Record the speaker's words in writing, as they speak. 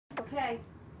Okay.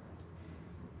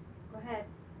 Go ahead.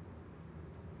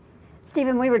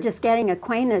 Stephen, we were just getting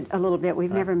acquainted a little bit.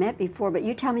 We've never met before, but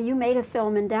you tell me you made a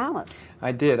film in Dallas.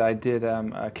 I did. I did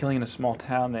Killing in a Small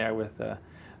Town there with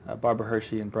Barbara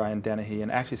Hershey and Brian Dennehy,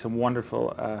 and actually some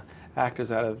wonderful actors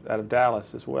out of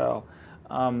Dallas as well,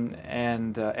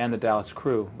 and the Dallas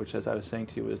crew, which, as I was saying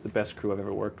to you, is the best crew I've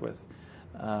ever worked with.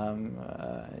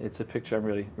 It's a picture I'm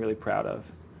really proud of.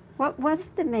 What was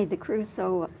it that made the crew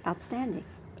so outstanding?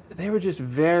 They were just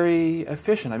very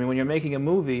efficient. I mean, when you're making a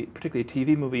movie, particularly a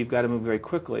TV movie, you've got to move very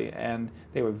quickly, and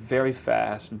they were very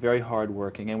fast, very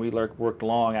hard-working, and we worked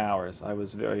long hours. It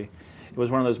was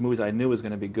one of those movies I knew was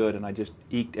going to be good, and I just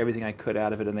eked everything I could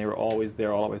out of it, and they were always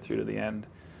there all the way through to the end.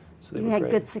 So they you were had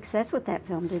great. Good success with that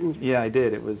film, didn't you? Yeah, I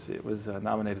did. It was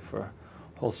nominated for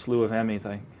a whole slew of Emmys.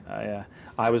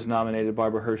 I was nominated.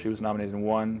 Barbara Hershey was nominated in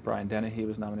one. Brian Dennehy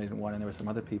was nominated in one, and there were some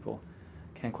other people.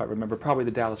 Can't quite remember. Probably the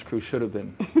Dallas crew should have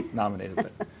been nominated,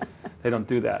 but they don't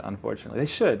do that, unfortunately. They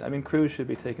should. I mean, crews should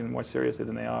be taken more seriously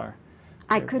than they are.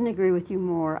 I couldn't agree with you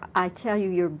more. I tell you,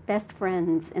 your best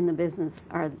friends in the business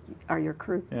are your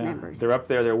crew members. They're up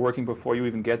there. They're working before you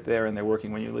even get there, and they're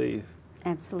working when you leave.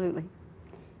 Absolutely.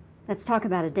 Let's talk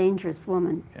about A Dangerous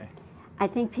Woman. Okay. I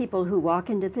think people who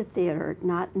walk into the theater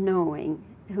not knowing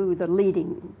who the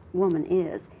leading woman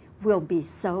is will be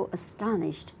so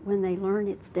astonished when they learn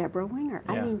it's Deborah Winger.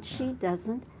 Yeah, I mean, she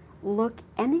doesn't look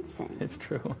anything It's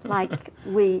true. like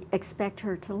we expect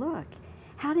her to look.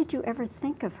 How did you ever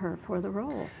think of her for the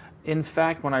role? In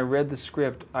fact, when I read the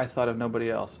script, I thought of nobody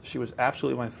else. She was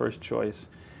absolutely my first choice.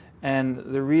 And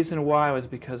the reason why was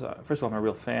because, first of all, I'm a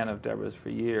real fan of Deborah's for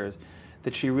years,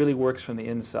 that she really works from the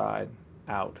inside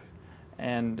out.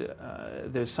 And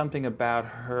there's something about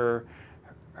her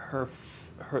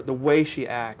the way she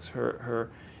acts, her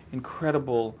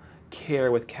incredible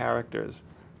care with characters,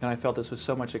 and I felt this was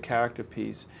so much a character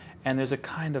piece. And there's a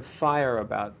kind of fire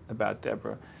about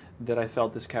Deborah that I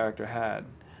felt this character had,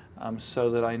 so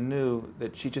that I knew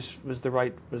that she just was the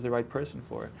right person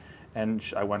for it. And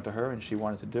I went to her, and she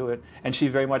wanted to do it, and she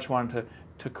very much wanted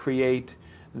to create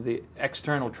the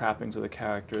external trappings of the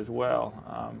character as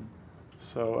well.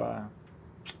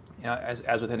 You know,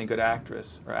 as with any good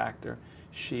actress or actor,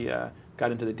 she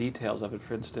got into the details of it.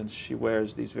 For instance, she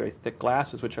wears these very thick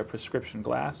glasses, which are prescription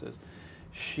glasses.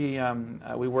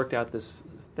 We worked out this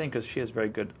thing, because she has very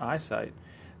good eyesight,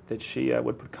 that she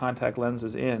would put contact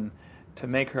lenses in to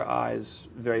make her eyes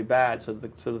very bad, so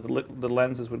that the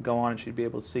lenses would go on and she'd be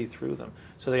able to see through them.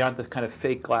 So they aren't the kind of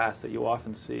fake glass that you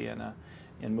often see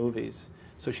in movies.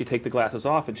 So she'd take the glasses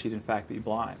off, and she'd in fact be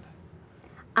blind.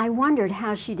 I wondered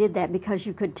how she did that, because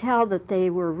you could tell that they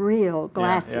were real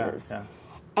glasses. Yeah.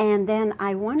 And then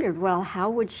I wondered, well, how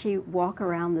would she walk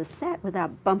around the set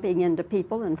without bumping into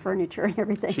people and furniture and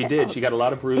everything She else? did. She got a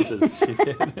lot of bruises. She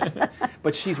did.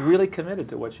 But she's really committed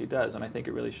to what she does, and I think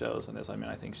it really shows in this. I mean,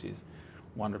 I think she's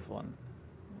wonderful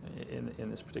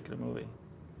in this particular movie.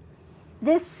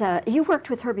 This, you worked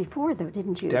with her before, though,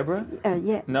 didn't you? Deborah?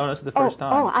 Yeah. No, this is the first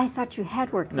time. Oh, I thought you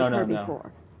had worked with her No.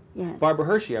 before. Yes. Barbara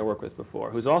Hershey I worked with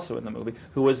before, who's also in the movie,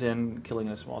 who was in Killing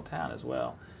in a Small Town as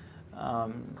well.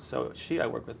 So I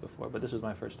worked with before, but this was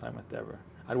my first time with Deborah.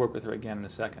 I'd work with her again in a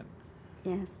second.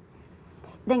 Yes.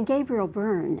 Then Gabriel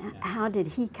Byrne, how did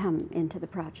he come into the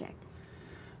project?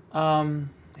 I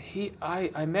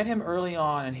met him early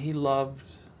on, and he loved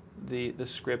the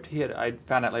script. I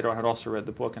found out later on, had also read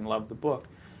the book and loved the book,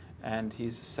 and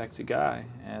he's a sexy guy,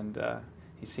 and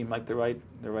he seemed like the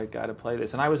right guy to play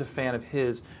this. And I was a fan of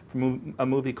his from a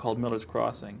movie called Miller's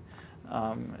Crossing,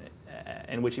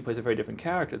 in which he plays a very different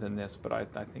character than this, but I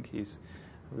think he's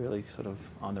really sort of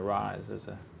on the rise as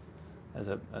a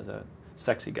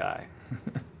sexy guy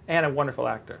and a wonderful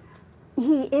actor.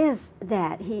 He is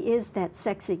that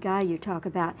sexy guy you talk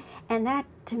about, and that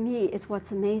to me is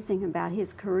what's amazing about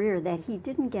his career, that he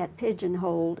didn't get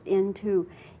pigeonholed into,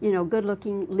 you know,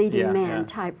 good-looking leading man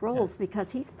type roles,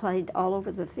 because he's played all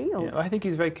over the field. Yeah, I think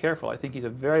he's very careful. I think he's a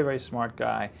very, very smart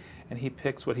guy, and he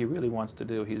picks what he really wants to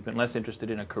do. He's been less interested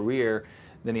in a career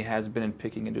than he has been in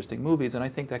picking interesting movies, and I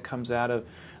think that comes out of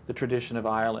the tradition of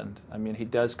Ireland. I mean, he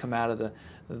does come out of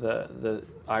the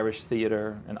Irish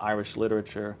theater and Irish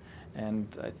literature, and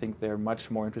I think they're much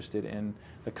more interested in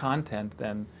the content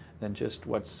than just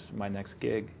what's my next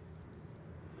gig.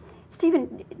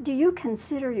 Stephen, do you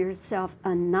consider yourself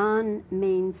a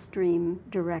non-mainstream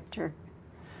director?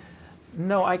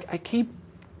 No, I keep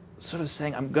sort of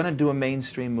saying, I'm going to do a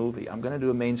mainstream movie. I'm going to do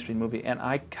a mainstream movie, and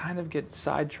I kind of get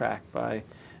sidetracked by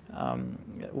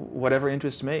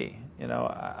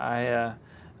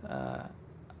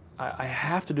I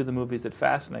have to do the movies that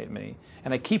fascinate me,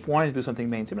 and I keep wanting to do something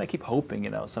mainstream, and I keep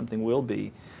hoping, something will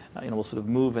be, will sort of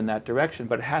move in that direction,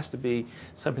 but it has to be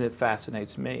something that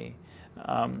fascinates me.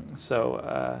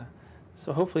 So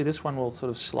hopefully this one will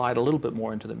sort of slide a little bit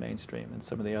more into the mainstream than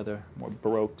some of the other more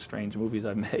Baroque, strange movies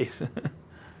I've made.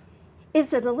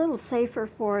 Is it a little safer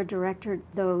for a director,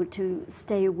 though, to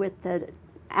stay with the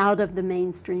out of the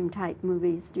mainstream type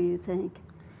movies, do you think?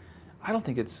 I don't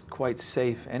think it's quite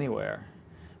safe anywhere.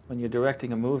 When you're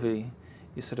directing a movie,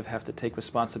 you sort of have to take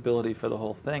responsibility for the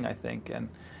whole thing, I think,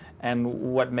 and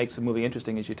what makes a movie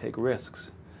interesting is you take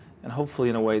risks. And hopefully,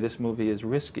 in a way, this movie is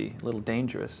risky, a little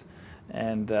dangerous,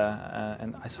 and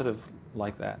I sort of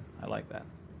like that. I like that,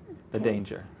 the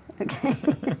danger. Okay.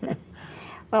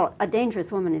 Well, A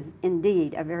Dangerous Woman is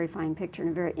indeed a very fine picture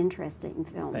and a very interesting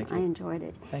film. Thank you. I enjoyed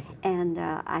it. Thank you. And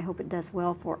I hope it does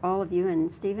well for all of you. And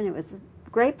Stephen, it was a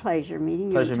great pleasure meeting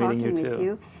you Pleasure and talking meeting you with too.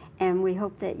 you. And we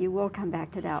hope that you will come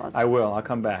back to Dallas. I will. I'll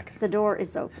come back. The door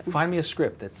is open. Find me a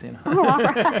script that's, Oh, all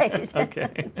right.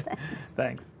 Okay.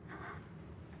 Thanks.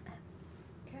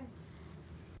 Okay.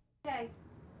 Okay.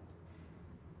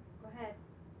 Go ahead.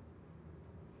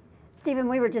 Stephen,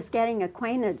 we were just getting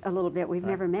acquainted a little bit. We've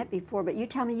Right. never met before, but you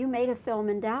tell me you made a film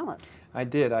in Dallas. I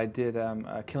did.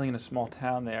 Killing in a Small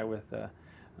Town there with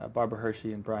Barbara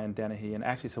Hershey and Brian Dennehy, and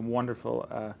actually some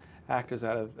wonderful actors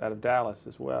out of Dallas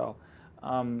as well,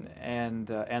 and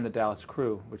the Dallas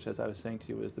crew, which, as I was saying to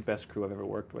you, is the best crew I've ever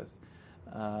worked with.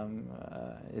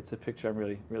 It's a picture I'm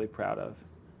really, really proud of.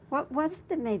 What was it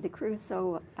that made the crew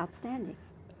so outstanding?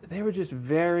 They were just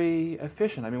very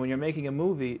efficient. I mean, when you're making a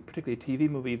movie, particularly a TV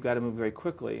movie, you've got to move very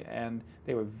quickly, and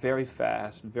they were very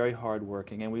fast, very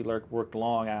hard-working, and we worked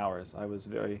long hours. It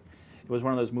was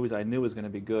one of those movies I knew was going to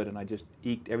be good, and I just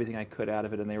eked everything I could out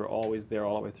of it, and they were always there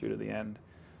all the way through to the end.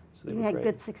 So they You were had great.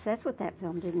 good success with that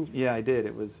film, didn't you? Yeah, I did.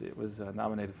 It was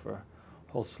nominated for a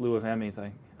whole slew of Emmys.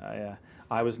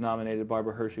 I was nominated.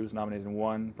 Barbara Hershey was nominated in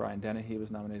one. Brian Dennehy was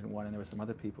nominated in one, and there were some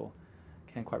other people.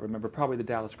 Can't quite remember. Probably the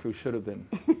Dallas crew should have been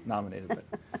nominated, but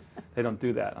they don't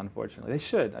do that, unfortunately. They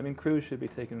should. I mean, crews should be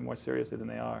taken more seriously than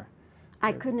they are.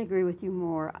 I couldn't agree with you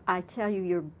more. I tell you,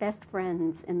 your best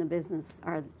friends in the business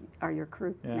are your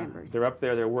crew members. They're up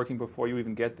there. They're working before you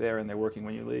even get there, and they're working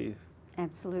when you leave.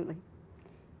 Absolutely.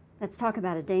 Let's talk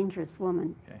about A Dangerous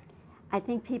Woman. Okay. I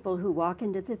think people who walk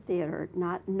into the theater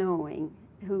not knowing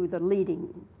who the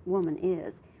leading woman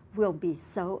is will be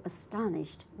so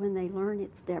astonished when they learn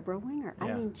it's Deborah Winger. I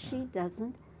mean, she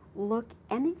doesn't look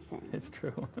anything It's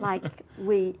true. like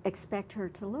we expect her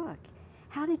to look.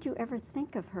 How did you ever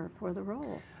think of her for the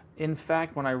role? In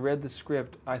fact, when I read the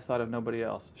script, I thought of nobody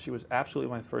else. She was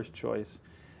absolutely my first choice.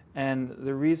 And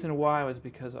the reason why was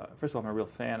because, first of all, I'm a real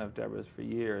fan of Deborah's for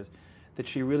years, that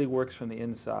she really works from the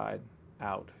inside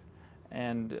out.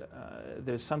 And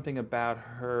there's something about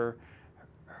her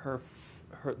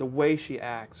the way she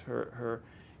acts, her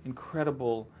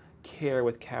incredible care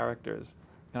with characters.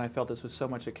 And I felt this was so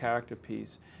much a character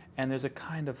piece. And there's a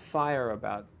kind of fire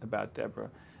about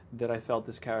Deborah that I felt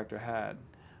this character had,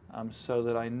 so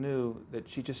that I knew that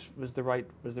she just was the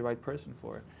right person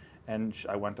for it. And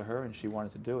I went to her, and she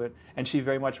wanted to do it. And she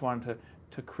very much wanted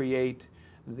to create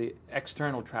the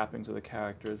external trappings of the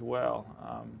character as well.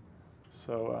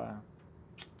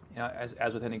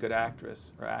 As with any good actress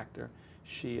or actor,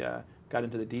 she got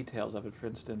into the details of it. For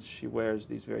instance, she wears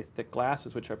these very thick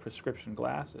glasses, which are prescription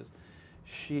glasses.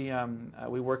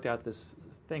 We worked out this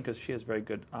thing, because she has very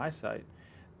good eyesight,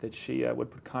 that she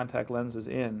would put contact lenses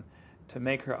in to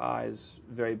make her eyes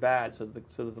very bad, so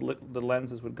that the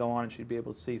lenses would go on and she'd be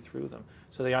able to see through them.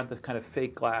 So they aren't the kind of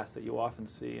fake glass that you often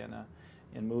see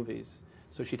in movies.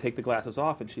 So she'd take the glasses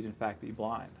off, and she'd in fact be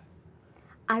blind.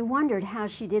 I wondered how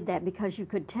she did that, because you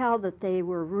could tell that they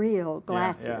were real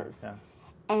glasses. Yeah.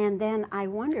 And then I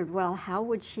wondered, well, how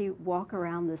would she walk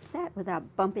around the set without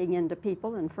bumping into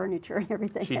people and furniture and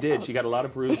everything She else? did. She got a lot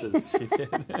of bruises. She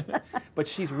did. But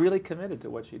she's really committed to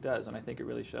what she does, and I think it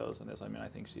really shows in this. I mean, I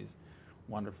think she's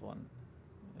wonderful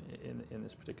in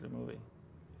this particular movie.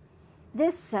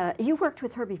 This, you worked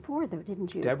with her before, though,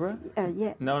 didn't you? Deborah?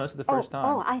 Yeah. No, this is the first time.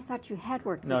 Oh, I thought you had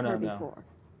worked with her No. before.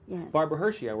 Yes. Barbara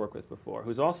Hershey I worked with before,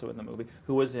 who's also in the movie,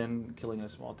 who was in Killing in a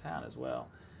Small Town as well.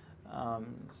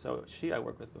 So I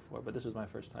worked with before, but this was my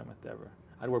first time with Deborah.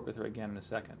 I'd work with her again in a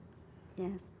second.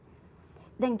 Yes.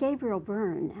 Then Gabriel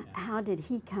Byrne, how did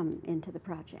he come into the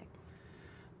project?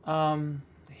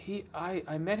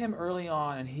 I met him early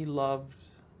on, and he loved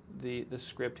the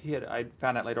script. I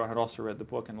found out later on, had also read the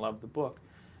book and loved the book,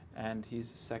 and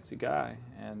he's a sexy guy,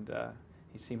 and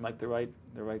he seemed like the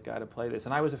right guy to play this.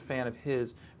 And I was a fan of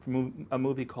his from a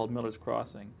movie called Miller's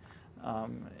Crossing,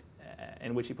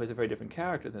 in which he plays a very different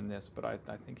character than this. But I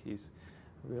think he's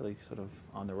really sort of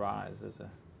on the rise as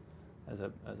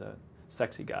a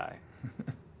sexy guy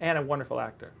and a wonderful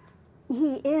actor.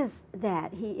 He is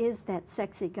that. He is that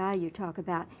sexy guy you talk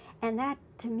about. And that,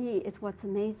 to me, is what's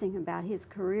amazing about his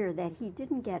career, that he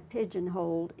didn't get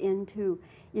pigeonholed into,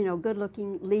 you know,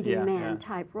 good-looking leading man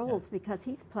type roles, because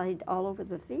he's played all over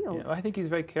the field. Yeah, I think he's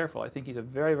very careful. I think he's a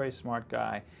very, very smart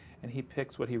guy, and he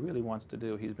picks what he really wants to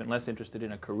do. He's been less interested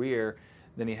in a career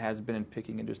than he has been in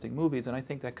picking interesting movies, and I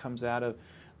think that comes out of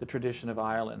the tradition of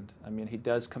Ireland. I mean, he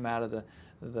does come out of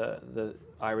the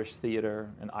Irish theater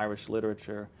and Irish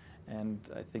literature, and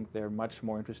I think they're much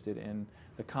more interested in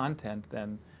the content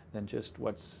than just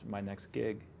what's my next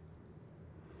gig.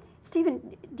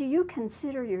 Stephen, do you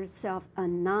consider yourself a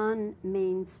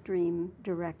non-mainstream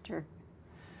director?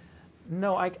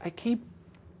 No, I keep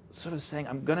sort of saying,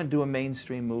 I'm going to do a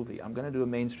mainstream movie. I'm going to do a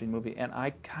mainstream movie, and I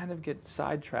kind of get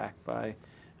sidetracked by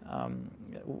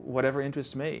whatever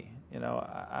interests me. You know,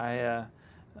 I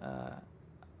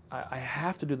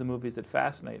have to do the movies that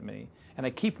fascinate me, and I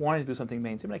keep wanting to do something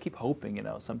mainstream. And I keep hoping, you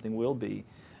know, something will be,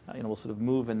 you know, will sort of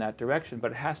move in that direction.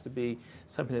 But it has to be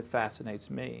something that fascinates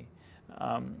me.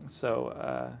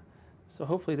 So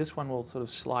hopefully this one will sort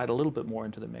of slide a little bit more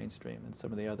into the mainstream than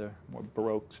some of the other more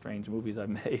baroque, strange movies I've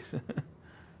made.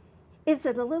 Is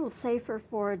it a little safer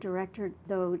for a director,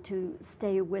 though, to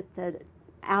stay with the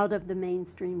out of the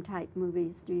mainstream type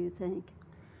movies, do you think?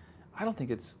 I don't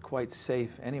think it's quite safe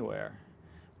anywhere.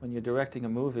 When you're directing a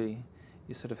movie,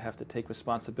 you sort of have to take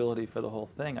responsibility for the whole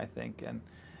thing, I think.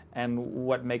 And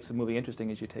what makes a movie interesting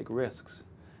is you take risks.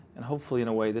 And hopefully, in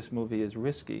a way, this movie is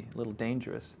risky, a little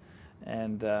dangerous.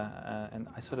 And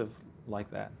I sort of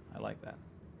like that. I like that.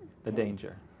 The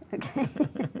danger. Okay.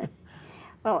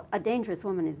 Well, A Dangerous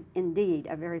Woman is indeed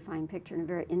a very fine picture and a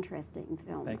very interesting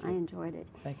film. Thank you. I enjoyed it.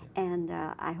 Thank you. And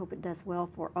I hope it does well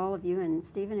for all of you. And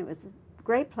Stephen, it was a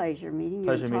great pleasure meeting you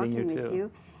Pleasure and meeting talking you, with too.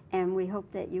 you. And we hope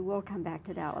that you will come back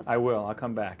to Dallas. I will. I'll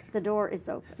come back. The door is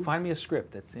open. Find me a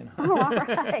script that's, you know. Oh, all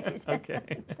right.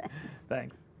 Okay.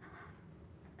 Thanks.